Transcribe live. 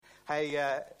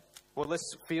Hey, well,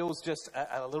 this feels just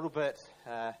a little bit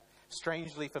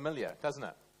strangely familiar, doesn't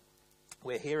it?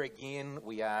 We're here again.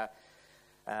 We are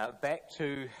back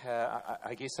to,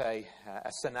 I guess, a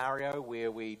scenario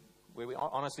where we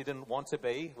honestly didn't want to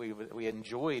be. We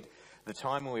enjoyed the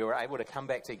time when we were able to come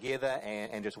back together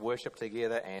and just worship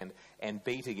together and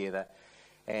be together.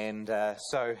 And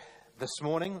so this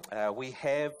morning we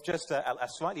have just a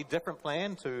slightly different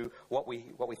plan to what we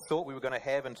thought we were going to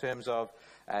have in terms of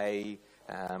our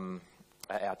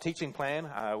teaching plan.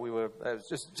 We were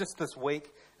just this week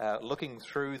looking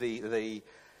through the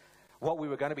what we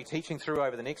were going to be teaching through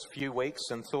over the next few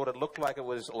weeks, and thought it looked like it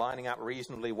was lining up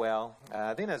reasonably well.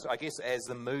 Then, as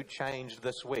the mood changed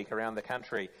this week around the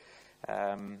country,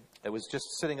 it was just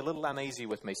sitting a little uneasy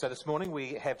with me. So this morning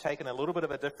we have taken a little bit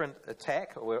of a different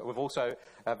tack. We've also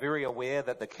very aware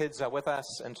that the kids are with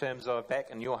us in terms of back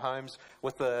in your homes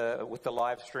with the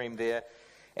live stream there.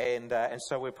 And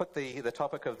so we put the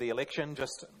topic of the election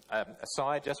just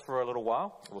aside just for a little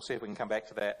while. We'll see if we can come back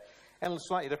to that. And a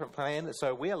slightly different plan.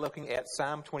 So we are looking at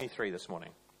Psalm 23 this morning.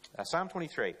 Psalm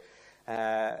 23.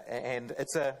 And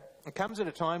it comes at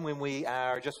a time when we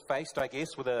are just faced, I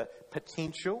guess, with a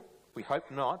potential, we hope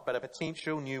not, but a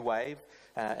potential new wave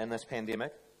in this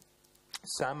pandemic.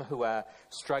 Some who are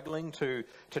struggling to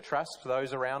trust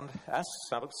those around us,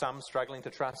 some struggling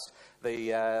to trust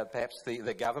perhaps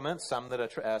the government, some that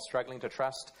are struggling to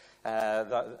trust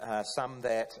some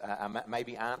that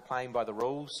maybe aren't playing by the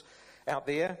rules out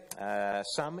there,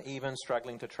 some even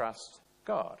struggling to trust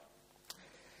God.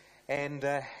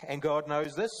 And God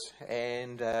knows this,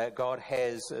 and God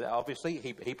has obviously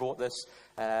he brought this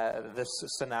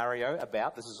scenario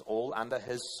about. This is all under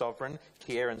His sovereign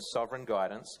care and sovereign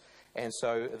guidance. And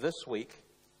so this week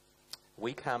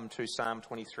we come to Psalm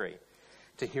 23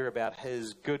 to hear about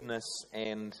His goodness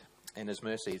and His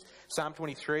mercies. Psalm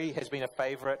 23 has been a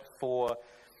favourite for,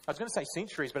 I was going to say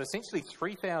centuries, but essentially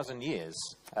 3,000 years.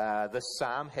 This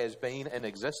psalm has been in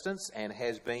existence and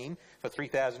has been for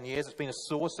 3,000 years. It's been a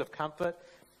source of comfort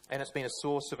and it's been a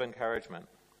source of encouragement.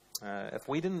 If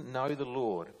we didn't know the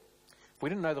Lord,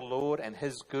 and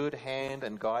His good hand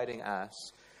in guiding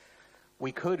us,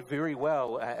 we could very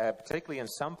well, particularly in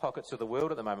some pockets of the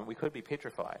world at the moment, we could be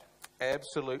petrified,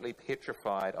 absolutely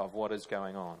petrified of what is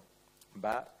going on.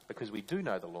 But because we do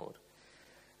know the Lord,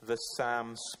 this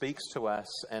psalm speaks to us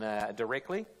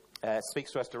directly. It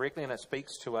speaks to us directly, and it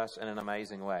speaks to us in an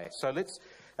amazing way. So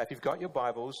if you've got your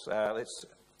Bibles, let's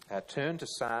turn to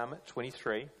Psalm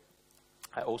 23.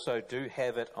 I also do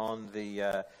have it on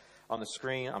the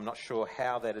screen. I'm not sure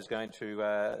how that is going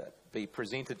to be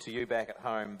presented to you back at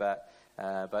home, but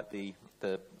the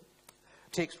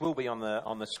text will be on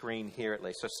the screen here at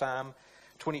least. So Psalm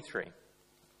 23.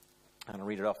 I'm going to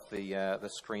read it off the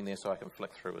screen there so I can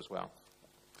flick through as well.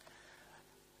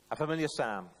 A familiar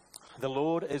psalm. The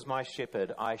Lord is my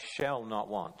shepherd, I shall not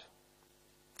want.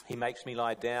 He makes me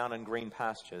lie down in green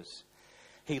pastures.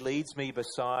 He leads me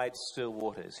beside still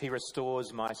waters. He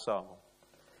restores my soul.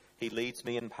 He leads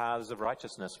me in paths of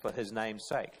righteousness for His name's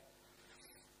sake.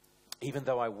 Even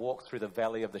though I walk through the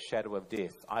valley of the shadow of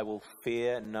death, I will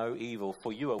fear no evil,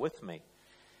 for You are with me.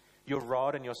 Your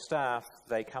rod and Your staff,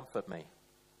 they comfort me.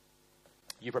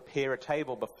 You prepare a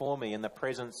table before me in the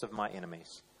presence of my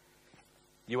enemies.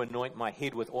 You anoint my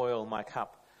head with oil, my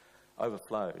cup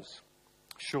overflows.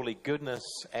 Surely goodness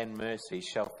and mercy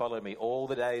shall follow me all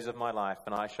the days of my life,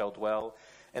 and I shall dwell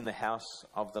in the house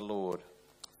of the Lord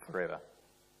forever.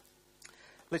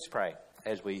 Let's pray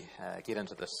as we get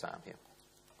into this psalm here.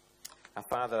 Our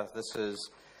Father, this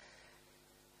is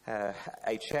a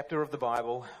chapter of the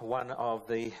Bible, one of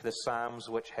the Psalms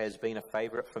which has been a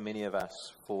favourite for many of us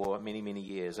for many, many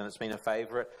years. And it's been a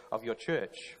favourite of Your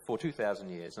church for 2,000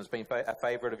 years. And it's been a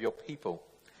favourite of Your people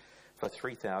for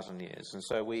 3,000 years. And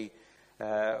so we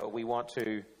want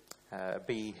to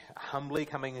be humbly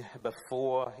coming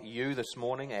before You this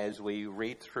morning as we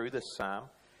read through this psalm.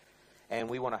 And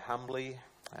we want to humbly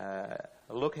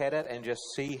look at it and just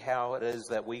see how it is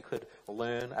that we could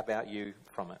learn about You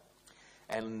from it.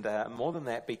 And more than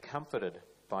that, be comforted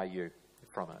by You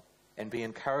from it, and be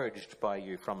encouraged by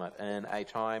You from it in a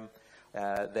time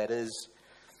that is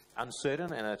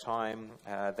uncertain, and a time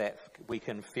that we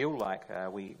can feel like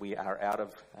we are out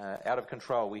of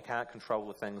control. We can't control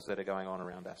the things that are going on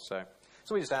around us. So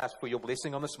we just ask for Your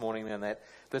blessing on this morning, and that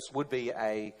this would be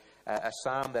a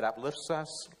psalm that uplifts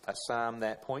us, a psalm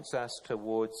that points us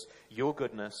towards Your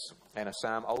goodness, and a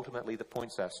psalm ultimately that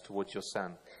points us towards Your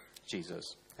Son,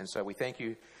 Jesus. And so we thank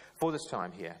You for this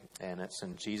time here, and it's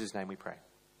in Jesus' name we pray.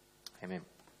 Amen.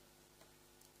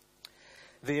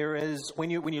 There is, when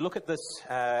you look at this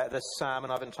psalm,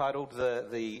 and I've entitled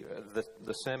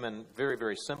the sermon very,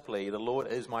 very simply, "The Lord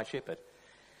is my shepherd."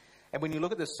 And when you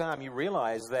look at this psalm, you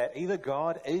realize that either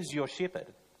God is your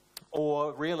shepherd,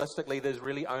 or realistically, there's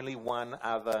really only one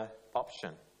other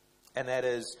option, and that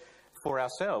is for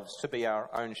ourselves to be our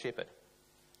own shepherd.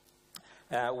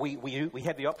 We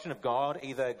have the option of God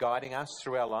either guiding us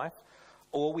through our life,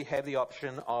 or we have the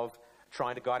option of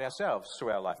trying to guide ourselves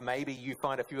through our life. Maybe you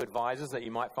find a few advisors that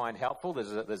you might find helpful.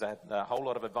 There's a whole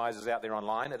lot of advisors out there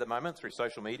online at the moment through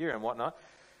social media and whatnot.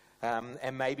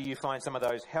 And maybe you find some of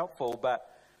those helpful,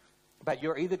 but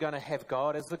you're either going to have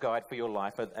God as the guide for your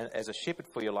life, as a shepherd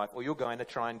for your life, or you're going to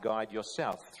try and guide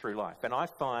yourself through life. And I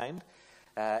find,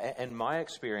 in my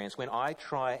experience, when I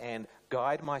try and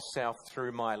guide myself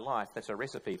through my life, that's a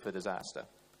recipe for disaster.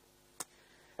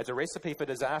 It's a recipe for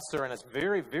disaster, and it's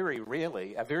very, very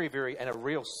rarely, in a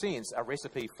real sense, a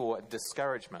recipe for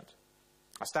discouragement.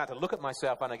 I start to look at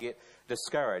myself and I get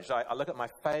discouraged. I look at my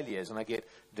failures and I get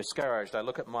discouraged. I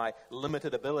look at my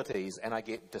limited abilities and I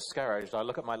get discouraged. I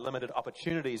look at my limited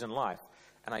opportunities in life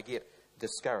and I get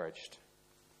discouraged.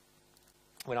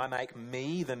 When I make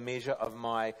me the measure of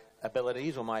my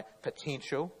abilities or my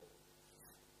potential,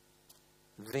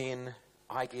 then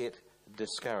I get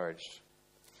discouraged.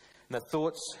 And the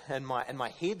thoughts in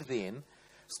my head then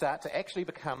start to actually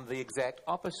become the exact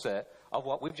opposite of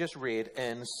what we've just read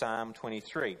in Psalm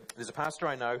 23. There's a pastor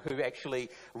I know who actually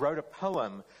wrote a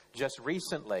poem just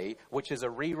recently, which is a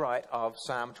rewrite of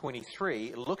Psalm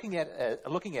 23, looking at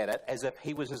it as if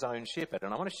he was his own shepherd.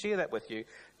 And I want to share that with you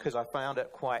because I found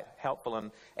it quite helpful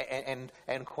and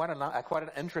quite an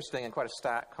interesting and quite a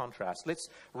stark contrast. Let's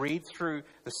read through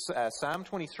Psalm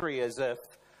 23 as if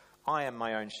I am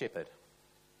my own shepherd.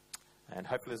 And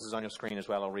hopefully this is on your screen as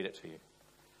well. I'll read it to you.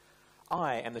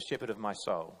 I am the shepherd of my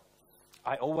soul.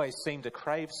 I always seem to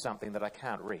crave something that I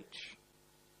can't reach.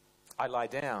 I lie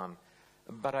down,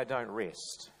 but I don't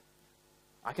rest.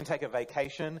 I can take a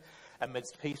vacation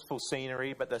amidst peaceful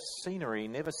scenery, but the scenery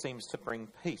never seems to bring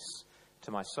peace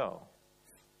to my soul.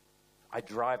 I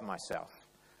drive myself.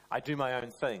 I do my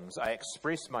own things. I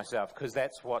express myself because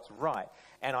that's what's right,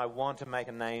 and I want to make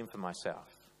a name for myself.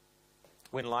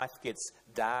 When life gets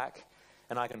dark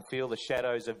and I can feel the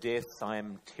shadows of death, I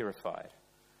am terrified.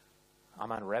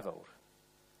 I'm unraveled.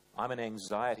 I'm an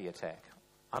anxiety attack.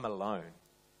 I'm alone.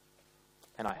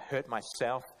 And I hurt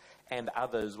myself and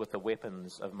others with the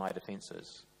weapons of my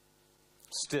defenses.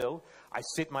 Still, I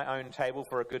set my own table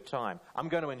for a good time. I'm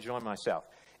going to enjoy myself,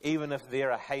 even if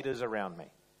there are haters around me.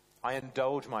 I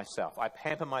indulge myself. I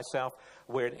pamper myself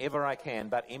wherever I can,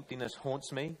 but emptiness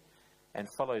haunts me and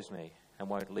follows me and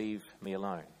won't leave me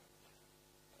alone.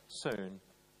 Soon,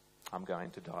 I'm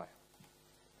going to die.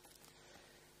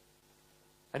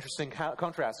 Interesting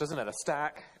contrast, isn't it? A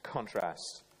stark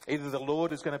contrast. Either the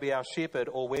Lord is going to be our shepherd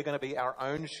or we're going to be our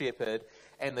own shepherd.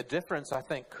 And the difference, I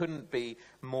think, couldn't be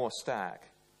more stark.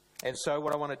 And so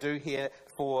what I want to do here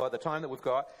for the time that we've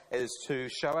got is to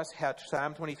show us how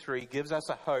Psalm 23 gives us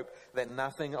a hope that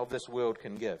nothing of this world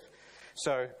can give.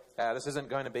 So this isn't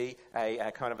going to be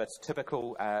a kind of a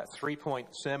typical 3-point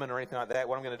sermon or anything like that.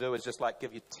 What I'm going to do is just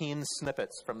give you 10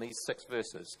 snippets from these 6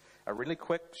 verses. A really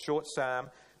quick, short psalm,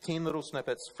 10 little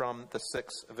snippets from the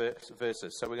 6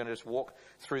 verses. So we're going to just walk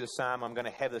through the psalm. I'm going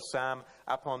to have the psalm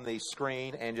up on the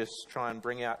screen and just try and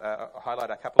bring out,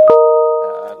 highlight a couple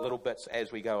of little bits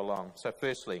as we go along. So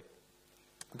firstly,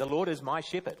 the Lord is my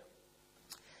shepherd.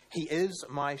 He is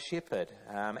my shepherd.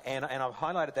 And I've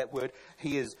highlighted that word.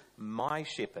 He is my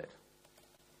shepherd.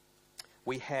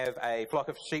 We have a flock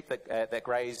of sheep that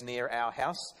graze near our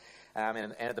house.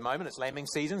 And at the moment it's lambing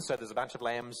season, so there's a bunch of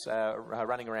lambs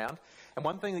running around. And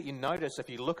one thing that you notice if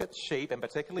you look at sheep, and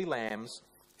particularly lambs,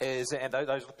 is, and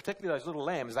particularly those little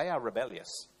lambs, they are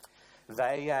rebellious.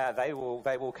 They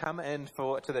will come in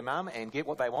to their mum and get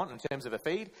what they want in terms of a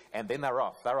feed, and then they're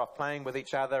off. They're off playing with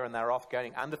each other, and they're off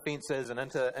going under fences and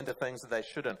into things that they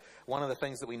shouldn't. One of the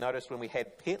things that we noticed when we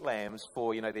had pet lambs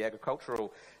for the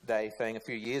agricultural day thing a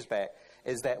few years back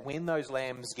is that when those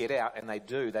lambs get out, and they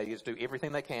just do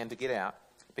everything they can to get out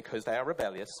because they are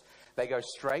rebellious. They go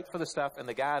straight for the stuff in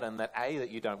the garden that A, that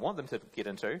you don't want them to get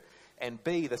into, and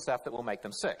B, the stuff that will make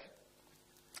them sick.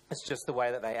 It's just the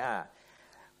way that they are.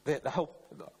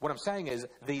 What I'm saying is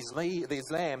these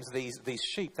lambs, these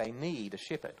sheep, they need a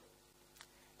shepherd.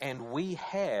 And we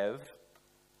have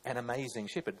an amazing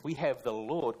shepherd. We have the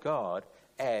Lord God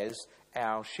as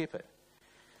our shepherd.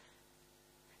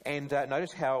 And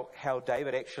notice how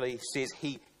David actually says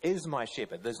he is my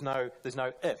shepherd. There's no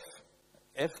if.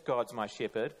 If God's my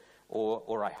shepherd,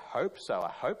 or I hope so.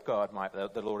 I hope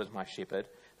the Lord is my shepherd.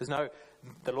 There's no,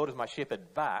 the Lord is my shepherd,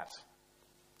 but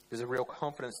There's a real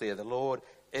confidence there. The Lord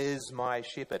is my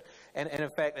shepherd. And in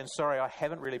fact, and sorry, I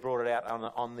haven't really brought it out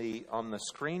on the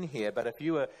screen here, but if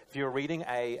you're reading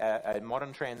a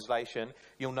modern translation,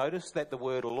 you'll notice that the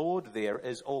word Lord there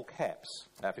is all caps.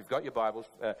 Now, if you've got your Bibles,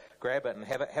 grab it and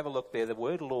have a look there. The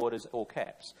word Lord is all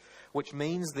caps, which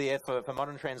means there for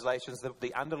modern translations,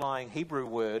 the underlying Hebrew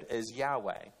word is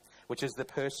Yahweh, which is the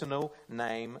personal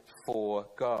name for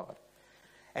God.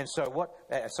 And so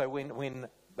when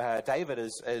David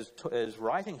is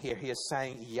writing here, he is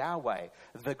saying Yahweh,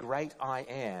 the great I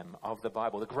am of the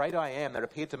Bible. The great I am that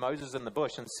appeared to Moses in the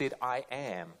bush and said, I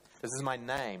am. This is my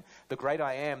name. The great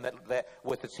I am that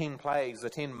with the 10 plagues, the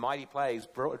 10 mighty plagues,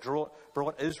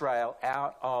 brought Israel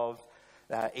out of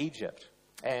Egypt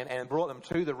and brought them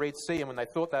to the Red Sea. And when they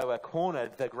thought they were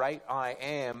cornered, the great I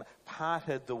am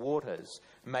parted the waters,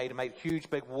 made huge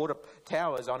big water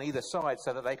towers on either side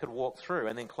so that they could walk through,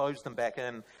 and then closed them back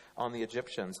in on the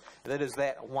Egyptians. That is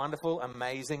that wonderful,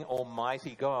 amazing,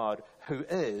 almighty God who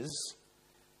is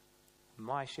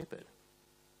my shepherd.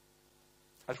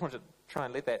 I just want to try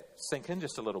and let that sink in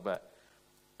just a little bit.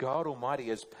 God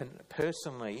Almighty is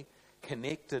personally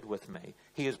connected with me.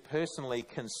 He is personally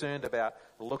concerned about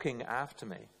looking after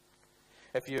me.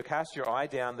 If you cast your eye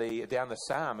down the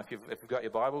psalm, if you've got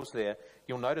your Bibles there,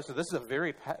 you'll notice that this is a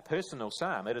very personal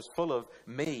psalm. It is full of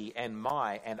me and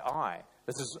my and I.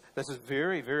 This is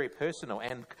very, very personal,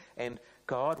 and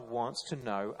God wants to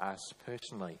know us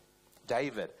personally.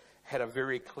 David had a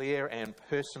very clear and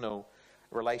personal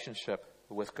relationship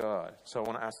with God. So I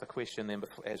want to ask the question then,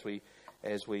 as we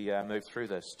move through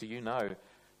this: do you know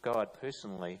God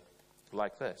personally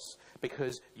like this?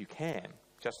 Because you can,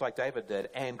 just like David did,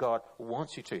 and God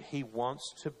wants you to. He wants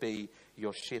to be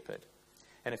your shepherd.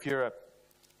 And if you're a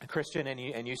Christian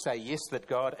and you say, yes, that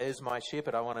God is my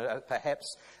shepherd, I want to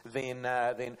perhaps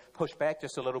then push back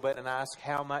just a little bit and ask,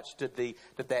 how much did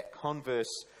that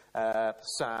converse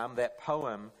psalm, that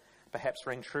poem, perhaps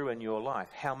ring true in your life?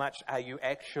 How much are you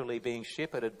actually being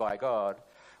shepherded by God?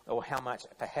 Or how much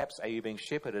perhaps are you being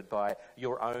shepherded by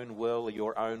your own will,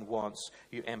 your own wants,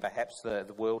 and perhaps the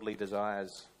worldly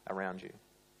desires around you?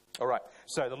 All right,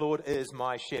 so the Lord is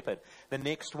my shepherd. The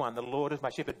next one, the Lord is my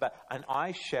shepherd, and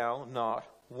I shall not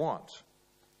want.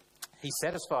 He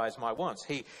satisfies my wants.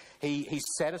 He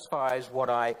satisfies what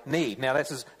I need. Now,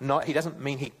 this is not. He doesn't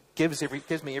mean he gives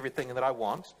me everything that I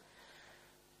want,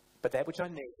 but that which I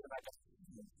need,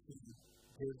 he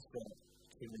gives that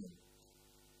to me.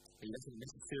 He doesn't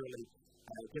necessarily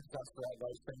give us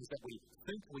those things that we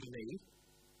think we need,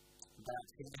 but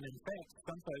in fact,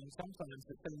 sometimes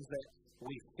the things that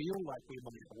we feel like we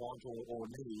might want or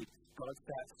need, God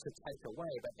starts to take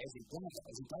away. But as he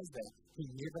does that, he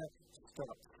never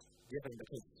stops giving,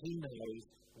 because he knows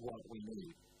what we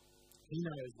need. He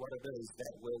knows what it is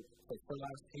that will fulfill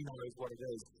us. He knows what it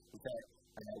is that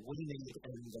we need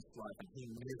in this life, and he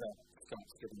never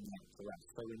stops giving that to us.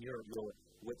 So when you're at your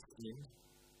wit's end,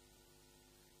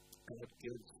 God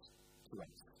gives to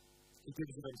us. He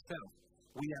gives of himself.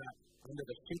 We are under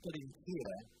the shepherding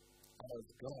care of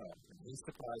God, and he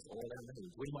supplies all our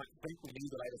needs. We might think we need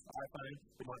the latest iPhone,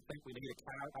 we might think we need a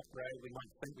car upgrade, we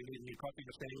might think we need a new coffee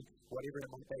machine, whatever it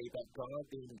might be, but God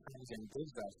then comes and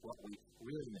gives us what we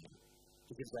really need.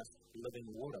 He gives us living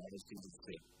water, as Jesus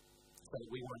said, so that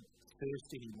we won't thirst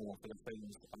anymore for the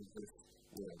things of this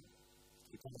world.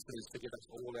 He promises to give us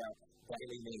all our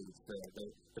daily needs.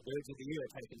 The birds of the air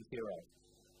are taken care of,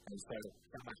 and so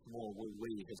how much more will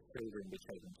we, his children, be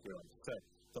taken care of? So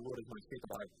the Lord is my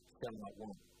shepherd, I shall not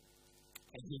want.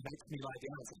 And he makes me lie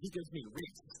down, so he gives me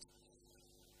rest.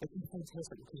 It's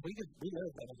fantastic, because we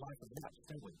live in a life of much,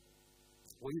 don't we?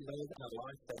 We live in a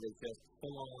life that is just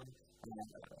full on,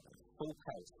 full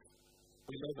pace.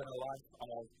 We live in a life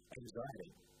of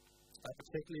anxiety.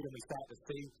 Particularly when we start to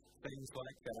see things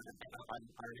like,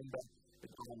 I remember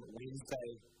on Wednesday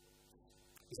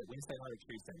night or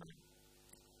Tuesday night,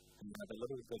 the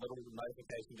little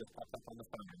notification just popped up on the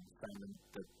phone saying that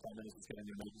the Prime Minister's getting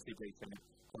an emergency briefing at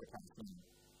 9:15.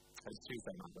 It was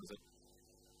Tuesday night, was it?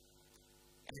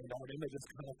 And I remember just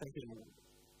kind of thinking,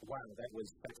 wow, that's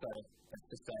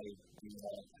just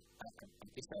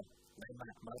a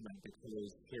landmark moment,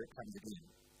 because here it comes again.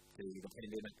 The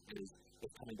pandemic is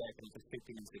coming back and it's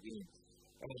affecting us again.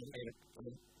 And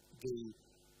the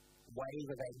wave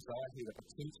of anxiety that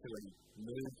potentially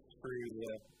moves through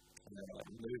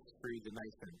the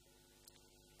nation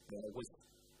was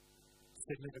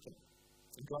significant.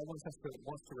 And God wants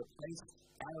to replace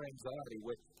our anxiety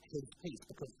with his peace,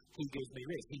 because he gives me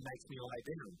rest. He makes me lie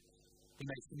down. He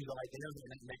makes me lie down,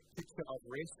 and that picture of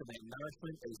rest and that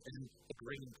nourishment is in the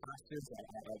green pastures.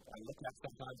 I look out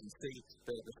sometimes and see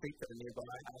the sheep that are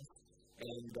nearby us,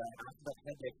 And after they've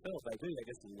had their fill, they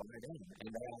just lie down,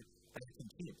 and they are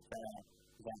content,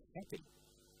 they're happy.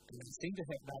 And they seem to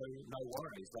have no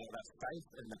worries. They're safe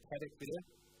in the paddock there.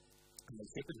 And the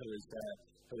shepherd, who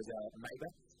is our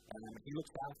neighbour, he looks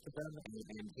after them,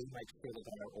 and he makes sure that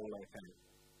they are all okay.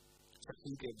 So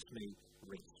he gives me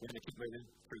rest. We're going to keep moving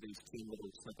through these 10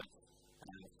 little snippets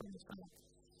from the psalm.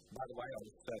 By the way, I'll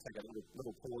just take a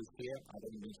little pause here. I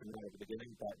didn't mention it at the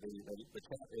beginning, but the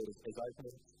chat is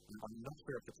open. I'm not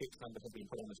sure if the text numbers have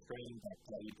been put on the screen, but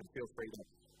you can feel free to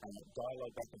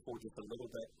dialogue back and forth just a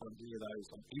little bit on either of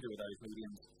those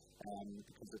mediums,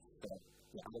 because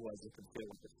otherwise it can feel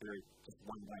like it's very just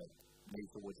one way, move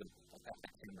towards a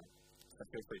camera. So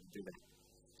feel free to do that.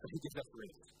 So he gives us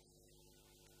rest.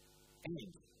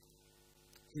 And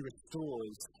he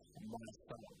restores my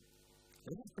soul.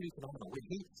 And that's pretty phenomenal.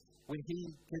 When he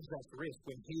gives us rest,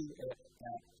 when he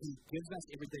gives us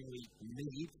everything we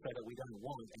need so that we don't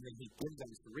want, and then he gives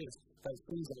us rest, those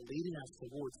things are leading us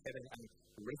towards having a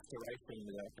restoration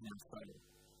in our soul.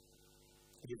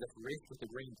 He gives us rest with the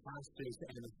green pastures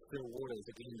and the still waters.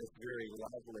 Again, this very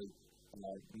lively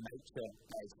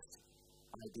nature-based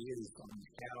ideas on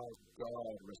how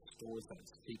God restores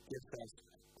us. He gives us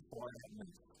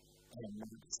quietness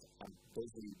amongst a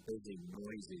busy,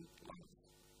 noisy life.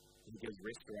 He gives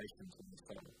restoration to the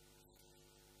soul.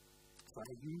 So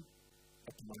are you,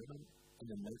 at the moment, in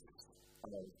the midst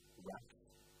of rush?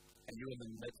 Are you in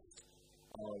the midst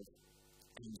of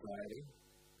anxiety?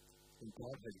 And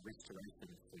God has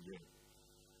restoration for you.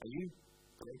 Are you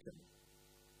broken?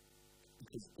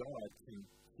 Because God can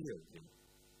heal you.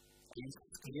 Are you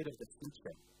scared of the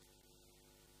future?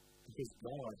 Because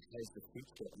God has the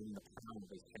future in the palm of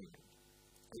His hand.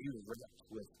 Are you wrapped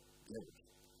with guilt?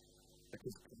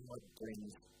 Because God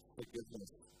brings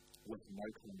forgiveness with no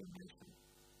condemnation.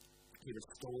 He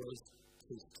restores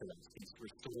peace to us. He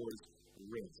restores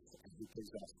rest, and He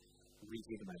gives us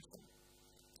regeneration.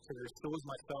 So He restores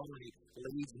my soul and He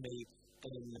leads me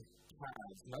in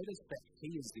paths. Notice that He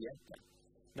is the actor.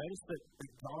 Notice that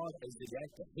God is the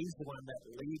actor. He's the one that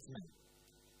leads me.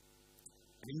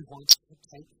 And He wants to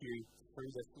take you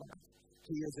through this life.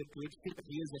 He is a good shepherd.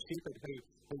 He is a shepherd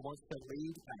who wants to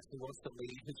lead us, who wants to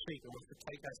lead His sheep, who wants to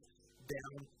take us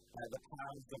down the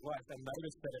paths of life. And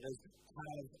notice that it is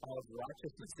paths of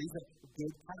righteousness. These are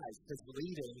good paths. His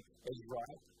leading is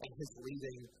right, and His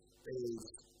leading is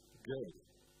good.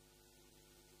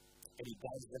 And He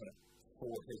does that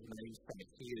for His name's sake.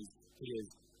 He is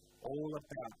all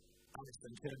about us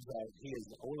in terms of He is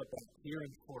all about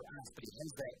caring for us, but He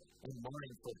has that in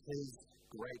mind for His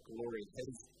great glory.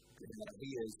 He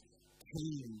is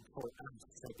keen for us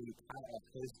to be part of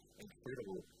His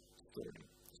incredible story.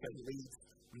 So He leads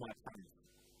my path.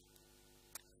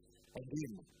 And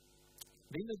then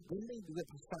the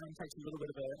psalm takes a little bit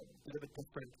of a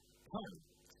different tone.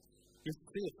 You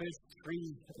see the first 3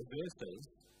 verses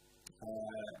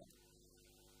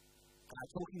are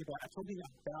talking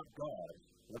about God,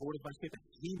 the Lord of my shepherd.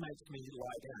 He makes me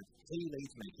lie down. He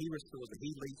leads me. He restores me.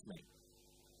 He leads me.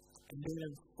 And then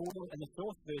in the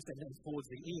 4th verse, and then towards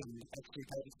the end, actually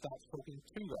David starts talking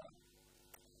to God.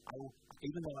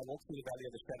 Even though I walk through the valley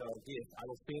of the shadow of death, I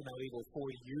will fear no evil, for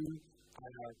you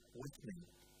are with me.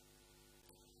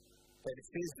 But it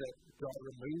says that God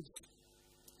removes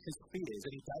his fears,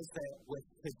 and He does that with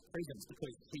His presence,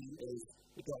 because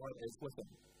God is with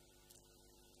him.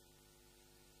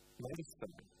 Notice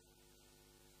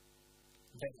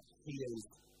that he is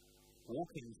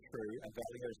walking through a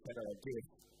valley of the shadow of death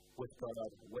with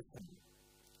God with him.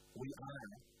 We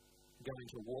are going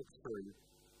to walk through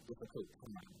difficult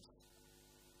times.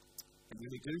 And when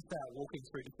we do start walking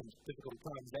through difficult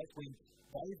times, that's when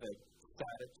David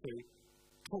started to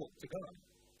talk to God.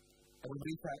 And when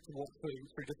we start to walk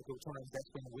through difficult times,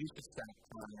 that's when we should start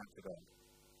crying out to God.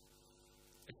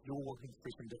 If you're walking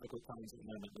through some difficult times at the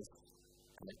moment,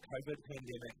 the COVID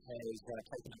pandemic has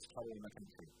taken its toll on the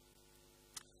country.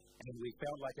 And we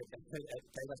felt like it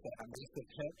gave us a massive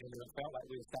hit, and it felt like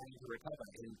we were starting to recover.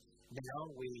 And now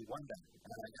we wonder,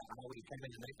 are we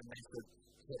having a massive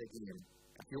hit again?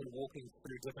 If you're walking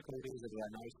through difficulties, as I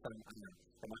know some are,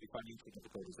 it might be financial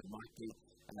difficulties, it might be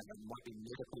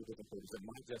medical difficulties, it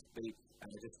might just be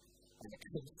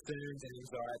concerns and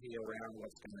anxiety around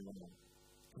what's going on.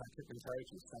 Can I encourage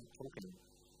you, start talking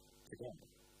to God.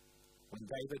 When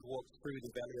David walked through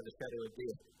the valley of the shadow of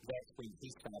death, that's when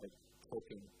he started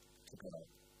talking to God.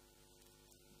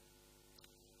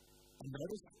 And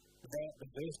notice that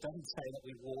the verse doesn't say that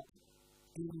we walk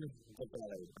in the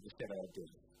valley of the shadow of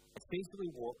death. It says that we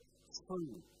walk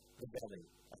through the valley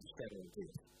of the shadow of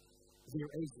death.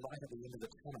 There is light at the end of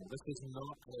the tunnel. This is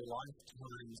not a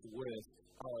lifetime's worth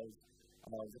of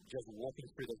of just walking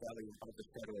through the valley of the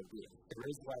shadow of death. There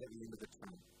is light at the end of the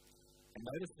tunnel. And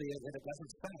notice there that it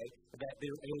doesn't say that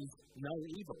there is no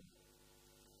evil.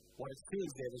 What it says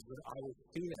there is that I will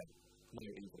fear no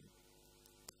evil.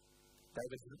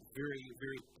 David's very,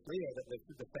 very clear that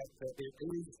the fact that there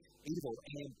is evil,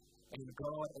 and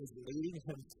God is leading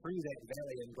him through that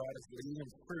valley, and God is leading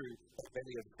him through that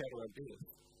valley of the shadow of death.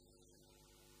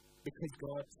 Because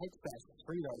God takes us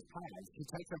through those paths. He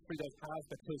takes us through those paths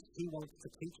because He wants to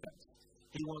teach us.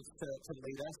 He wants to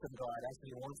lead us and guide us, and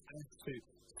He wants us to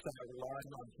start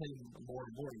relying on Him more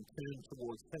and more and turn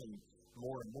towards Him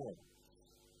more and more.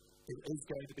 There is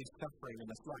going to be suffering in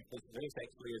this life. This verse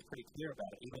actually is pretty clear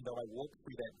about it. Even though I walk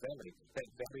through that valley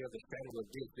of the shadow of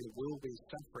death, there will be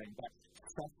suffering. But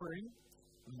suffering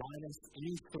minus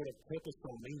any sort of purpose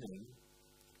or meaning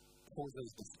causes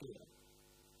despair.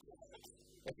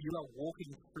 If you are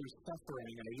walking through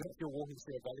suffering, and if you're walking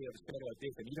through a valley of the shadow of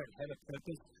death, and you don't have a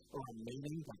purpose or a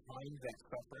meaning behind that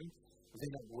suffering,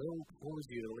 then it will cause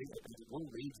you to it will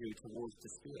lead you towards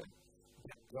despair.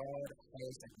 But God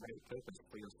has a great purpose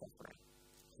for your suffering.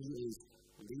 He is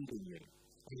leading you.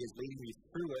 He is leading you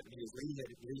through it, and He is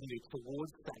leading you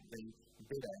towards something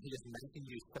better. He is making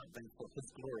you something for His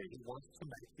glory. He wants to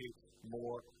make you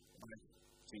more like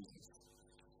Jesus.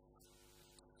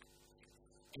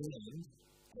 And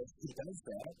as He does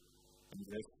that, in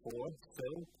verse 4, so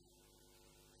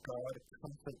God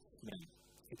comforts me.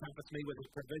 He comforts me with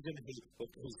His provision.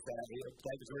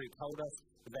 David's already told us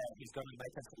that He's going to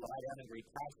make us lie down in green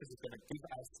pastures. He's going to give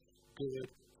us good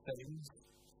things.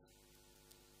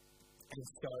 And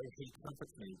so He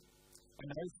comforts me. And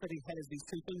notice that He has these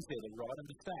two things there, the rod and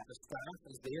the staff. The staff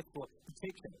is there for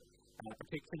protection.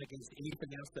 Protection against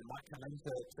anything else that might come in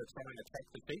to try and attack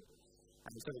the sheep.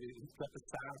 And so He's got the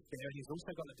staff there, and He's also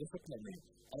got the discipline there.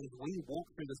 As we walk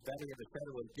through this valley of the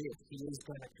shadow of death, He is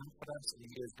going to comfort us, and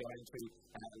He is going to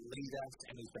lead us,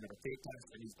 and He's going to protect us,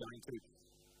 and He's going to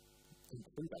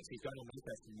improve us. He's going to make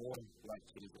us more like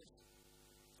Jesus.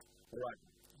 All right.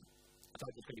 I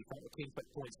told you it's going to be 10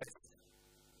 points. That's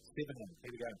 7 of them.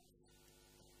 Here we go.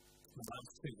 The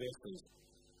last 2 verses.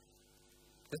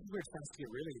 This is where it starts to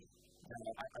get really,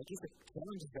 I guess it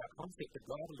challenges our concept of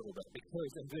God a little bit,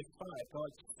 because in verse 5,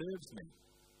 God serves me.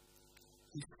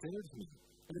 He serves me.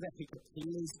 Look at that. He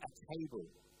prepares a table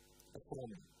before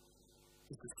me.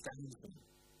 He sustains me.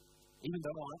 Even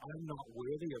though I'm not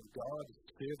worthy of God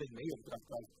serving me, of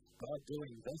God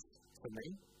doing this for me,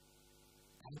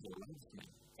 God loves me.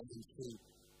 And He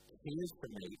cares for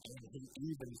me, and He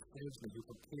even serves me. He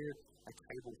prepares a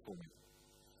table for me.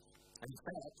 And in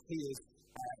fact, He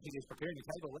is preparing a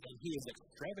table, and He is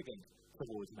extravagant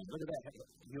towards me. Look at that.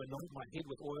 You anoint my head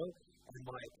with oil, and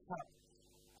my cup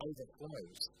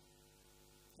overflows.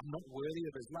 I'm not worthy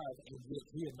of His love, and yet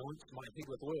He anoints my head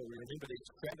with oil. We remember the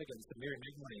extravagance of Mary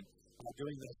Magdalene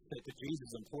doing this to Jesus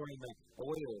and pouring the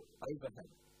oil over Him.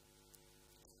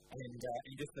 And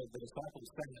just the disciples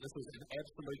saying that this was an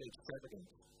absolute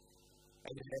extravagance.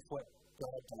 And that's what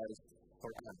God does for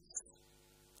us.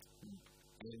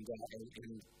 And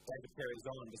David carries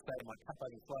on to say, my cup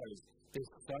overflows.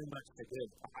 There's so much to give.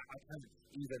 I can't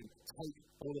even take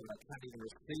all of it. I can't even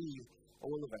receive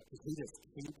all of it, because He just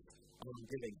keeps on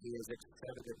giving. He is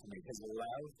extravagant to me. His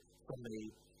love for me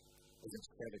is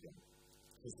extravagant.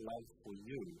 His love for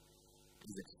you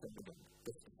is extravagant.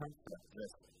 This comfort,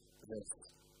 this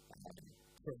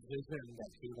provision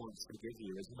that He wants to give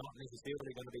you is not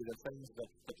necessarily going to be the things,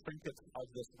 the trinkets of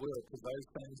this world, because those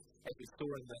things, as we saw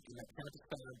in the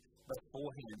Pakistan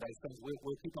beforehand, those things,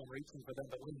 we'll keep on reaching for them,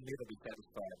 but we'll never be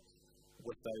satisfied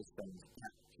with those things.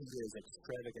 But He is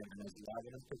extravagant in His love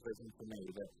and His provision for me,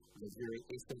 the very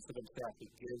essence of Himself. He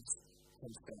gives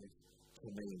Himself to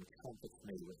me and comforts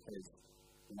me with His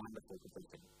wonderful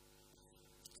provision.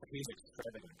 So He is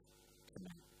extravagant to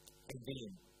me. And then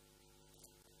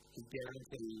He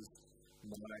guarantees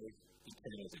my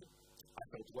eternity. I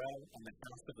shall dwell in the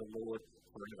house of the Lord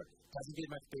forever. Doesn't get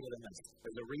much better than this.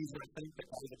 There's a reason, I think, that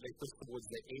David left this towards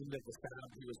the end of the psalm.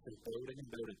 He was just building and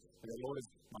building. And the Lord is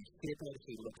my shepherd.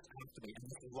 He looks after me. And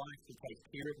this life, He takes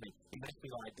care of me. He makes me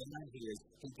lie down. He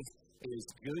is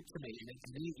good to me.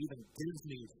 And He even gives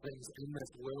me things in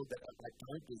this world that I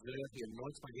don't deserve. He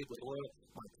anoints my head with oil.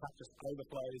 My cup just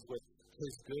overflows with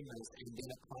His goodness. And then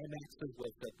it climaxes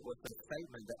with the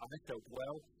statement that I shall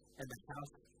dwell in the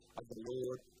house of the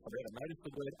Lord forever. Notice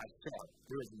the word I shall.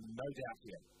 There is no doubt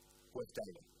here with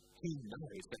David. He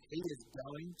knows that he is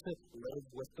going to live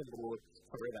with the Lord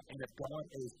forever. And if God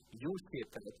is your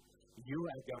shepherd, you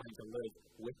are going to live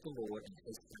with the Lord in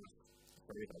His house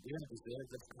forever. Do you deserve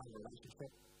this kind of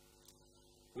relationship?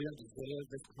 We don't deserve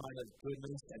this kind of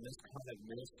goodness and this kind of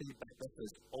mercy, but this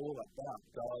is all about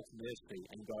God's mercy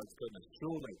and God's goodness.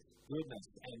 Surely, goodness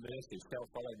and mercy shall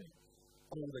follow me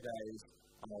all the days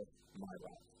of my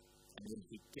life. And then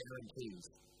he guarantees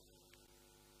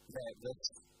that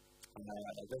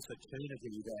this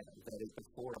eternity that is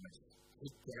before us, he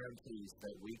guarantees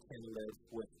that we can live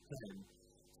with him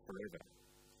forever.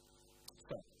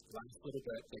 So, last little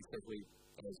bit as we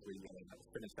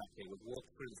finish up here, we've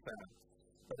walked through the Psalm.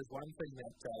 But there's one thing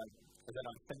that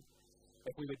I think,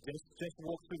 if we would just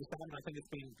walk through the Psalm, I think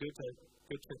it's been good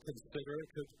to consider it,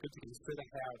 good to consider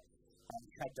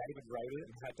how David wrote it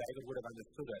and how David would have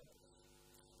understood it.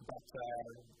 But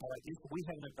I guess we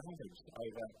have an advantage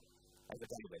over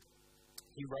David.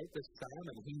 He wrote this Psalm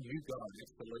and he knew God,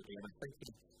 absolutely, and I think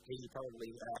he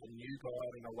probably knew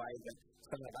God in a way that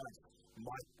some of us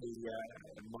might be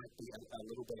a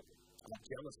little bit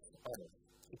jealous of.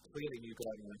 He clearly knew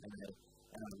God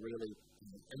in a really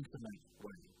intimate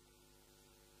way.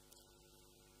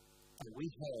 And we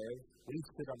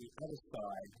sit on the other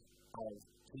side of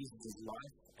Jesus'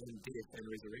 life and death and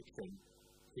resurrection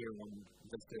here on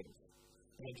this earth.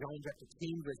 And in John chapter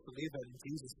 10, verse 11,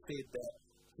 Jesus said that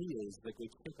he is the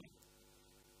good shepherd.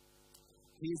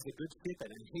 He is the good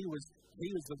shepherd, and he was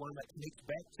the one that connects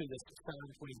back to this Psalm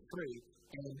 23,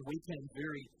 and we can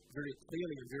very, very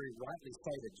clearly and very rightly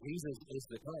say that Jesus is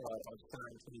the God of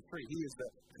Psalm 23. He is the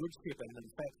good shepherd, and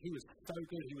in fact, he was so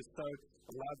good, he was so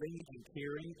loving and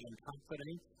caring and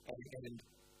comforting and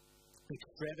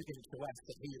extravagant to us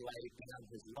that he laid down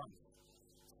his life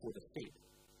for the sheep.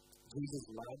 Jesus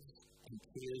loves and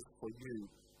cares for you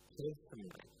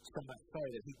personally, so much so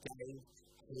that he gave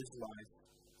his life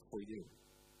for you.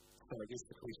 So I guess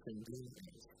the question then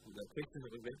is, the question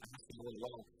that we've been asking all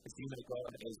along is, do you know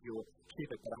God as your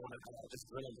shepherd? But I want to just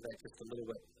drill into that just a little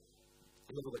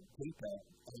bit deeper.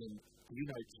 And do you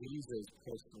know Jesus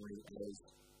personally as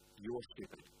your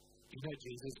shepherd? Do you know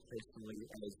Jesus personally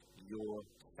as your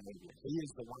Savior? He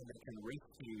is the one that can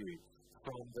rescue you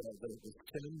from the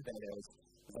sin that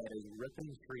is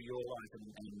ripping through your life and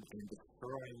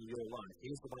destroying your life. He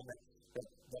is the one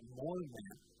that more than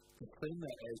that, the sin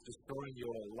that is destroying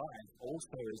your life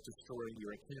also is destroying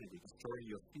your eternity, destroying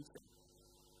your future.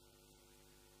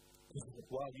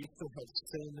 While you still have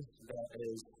sin that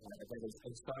is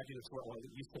inside you, while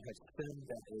you still have sin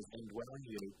that is indwelling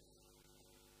you,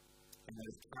 and that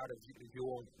is part of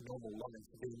your normal life,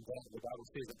 then the Bible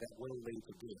says that will lead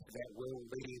to death. That will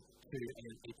lead to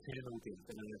an eternal death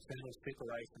and an eternal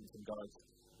separation from God's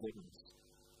goodness.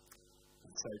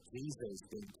 And so Jesus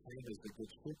then came as the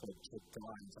good shepherd to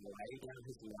die, to lay down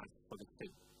his life for the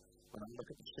sheep. When I look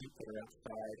at the sheep that are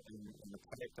outside and the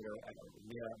paddock that are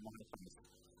near my place,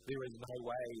 there is no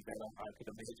way that I could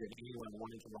imagine anyone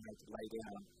wanting to lay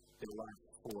down their life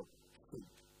for sheep.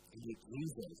 And yet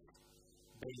Jesus,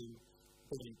 being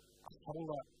a whole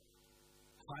lot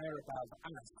higher above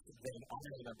us than I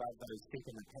am above those sheep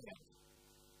in the paddock,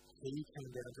 he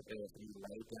came down to earth and he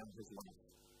laid down his life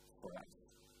for us.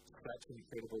 Such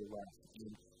incredible love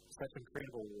and such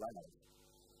incredible love.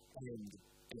 And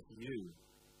if you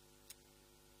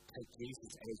take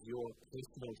Jesus as your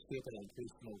personal shepherd and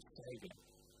personal Savior,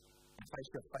 and place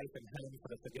your faith in him for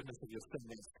the forgiveness of your sin,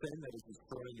 that sin that is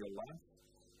destroying your life,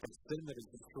 that sin that is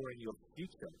destroying your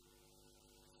future,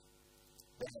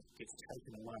 that gets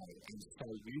taken away. And so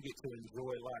you get to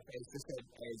enjoy life. As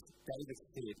David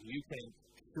said, you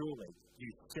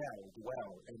shall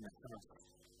dwell in the house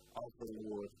of the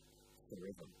Lord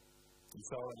forever. And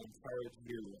so I encourage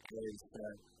you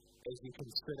as you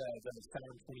consider the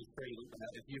Psalm 23,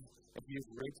 if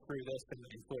you've read through this and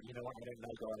thought, you know what, I don't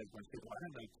know God as my shepherd, I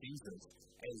don't know Jesus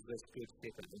as this good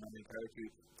shepherd, and I encourage you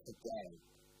today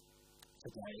to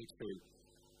place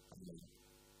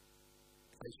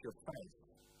your faith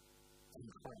in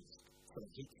Christ so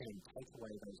that he can take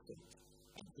away those things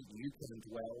and that you can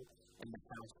dwell in the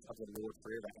house of the Lord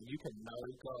forever. And you can know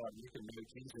God, you can know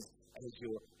Jesus as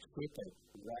your shepherd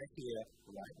right here,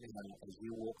 right now, as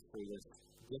you walk through this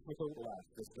difficult life,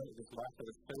 this life that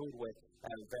is filled with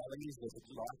valleys, this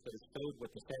life that is filled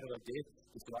with the shadow of death,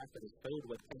 this life that is filled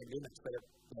with pandemics that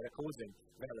are causing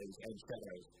valleys and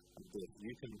shadows of death.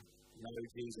 You can know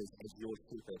Jesus as your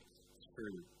shepherd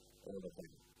through all of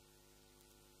them.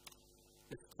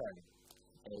 Let's pray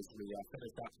as we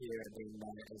finish up here, and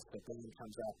then as the theme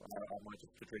comes up, I might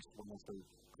just address one or two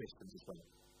questions as well.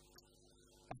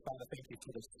 And Father, thank you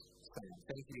for this psalm.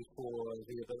 Thank you for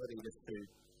the ability just to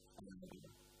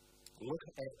look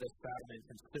at this psalm and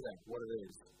consider what it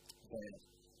is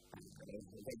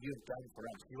that you have done for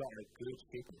us. You are a good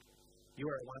shepherd. You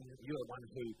are one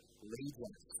who leads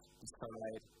us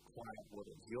beside quiet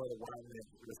waters. You're the one that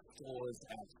restores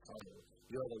our soul.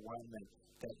 You're the one that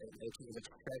is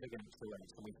extravagant to us.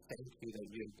 And we thank you that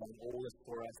you have done all this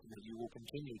for us and that you will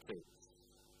continue to.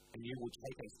 And you will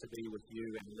take us to be with you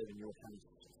and live in your house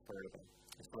forever.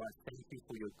 And so I thank you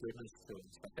for your goodness to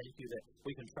us. I thank you that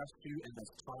we can trust you in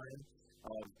this time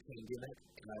of pandemic.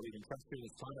 We can trust you in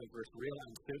this time of real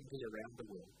uncertainty around the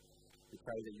world. We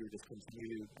pray that you just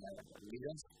continue to lead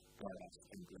us, guide us,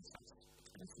 and bless us.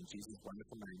 And it's in Jesus'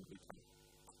 wonderful name we pray.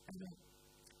 Amen.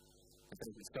 I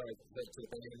think let's go to the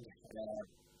band.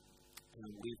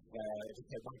 We've just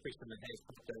had one question that has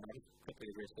popped in. I'll just quickly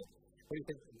address it. What do you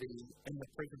think in the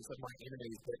presence of my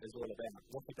enemies that is all about?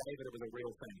 Well, for David, it was a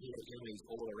real thing. He had enemies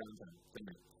all around him,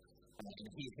 didn't he? And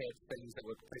he had things that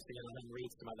were pressing on him.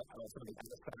 Read some of the other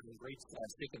stuff. Read 2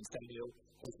 Samuel.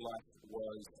 His life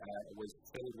was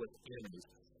filled with enemies.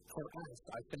 For us,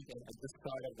 I think at this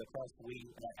side of the cross,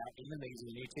 our enemies in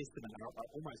the New Testament are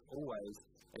almost always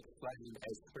explained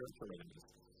as spiritual enemies.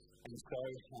 And so,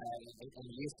 and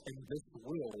yes, in this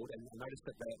world, and notice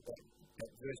that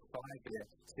verse 5 there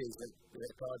says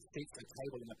that God sets a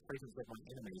table in the presence of my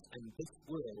enemies. In this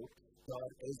world,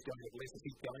 God is going to bless us.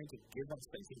 He's going to give us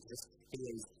things. He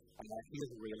is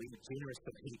really generous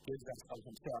that He gives us of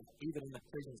Himself, even in the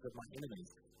presence of my enemies.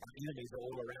 Our enemies are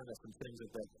all around us in terms of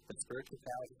the spiritual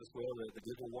powers of this world. The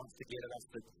devil wants to get at us.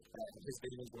 His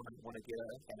demons want to get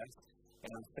at us. And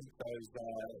I think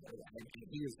and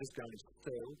He is just going to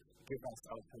still give us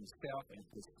of Himself and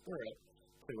His Spirit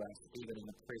to us, even in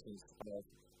the presence of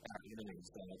our enemies.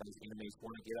 Those enemies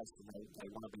want to get us, and they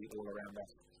want to be all around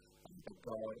us. But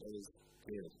God is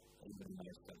good, even in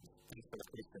those things. Thanks for the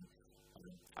question.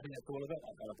 I think that's all of it.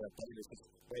 David is just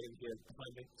waiting here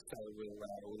behind me, so we'll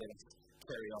let us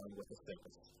carry on with the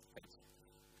service. Thanks.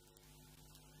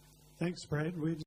 Thanks, Brad.